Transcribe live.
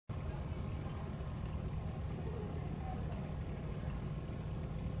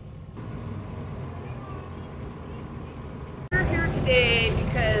today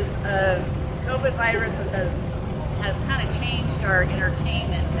because COVID virus have kind of changed our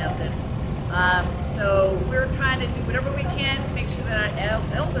entertainment method. So we're trying to do whatever we can to make sure that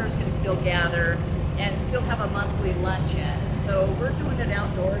our elders can still gather and still have a monthly luncheon. So we're doing it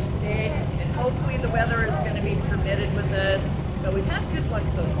outdoors today, and hopefully the weather is going to be permitted with us, but we've had good luck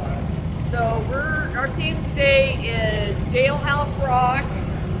so far. So our theme today is Jailhouse Rock.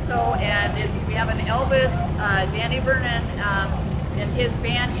 So, and we have an Elvis, Danny Vernon, and his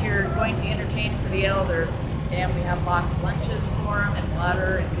band here going to entertain for the elders. And we have boxed lunches for them, and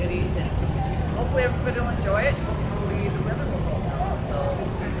water and goodies, and hopefully everybody will enjoy it. Hopefully the weather will hold out. So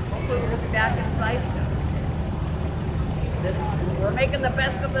hopefully we'll be back inside soon. We're making the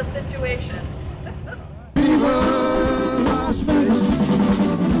best of the situation.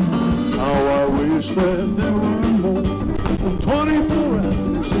 How I wish that there were more than 24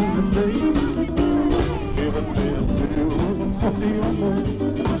 hours in the day. Given me a deal of the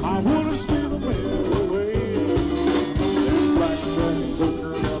almost, I would have stayed away. And black trains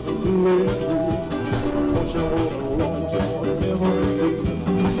never late. Push a roll along for never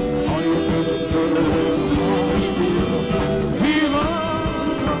ending. All you visit girls Viva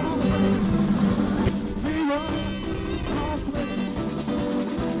Las Vegas. Viva Las Vegas.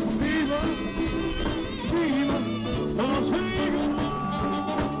 Viva Las Vegas.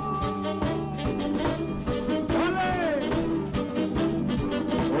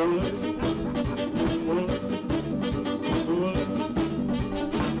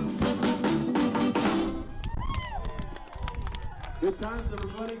 Good times,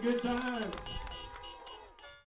 everybody, good times.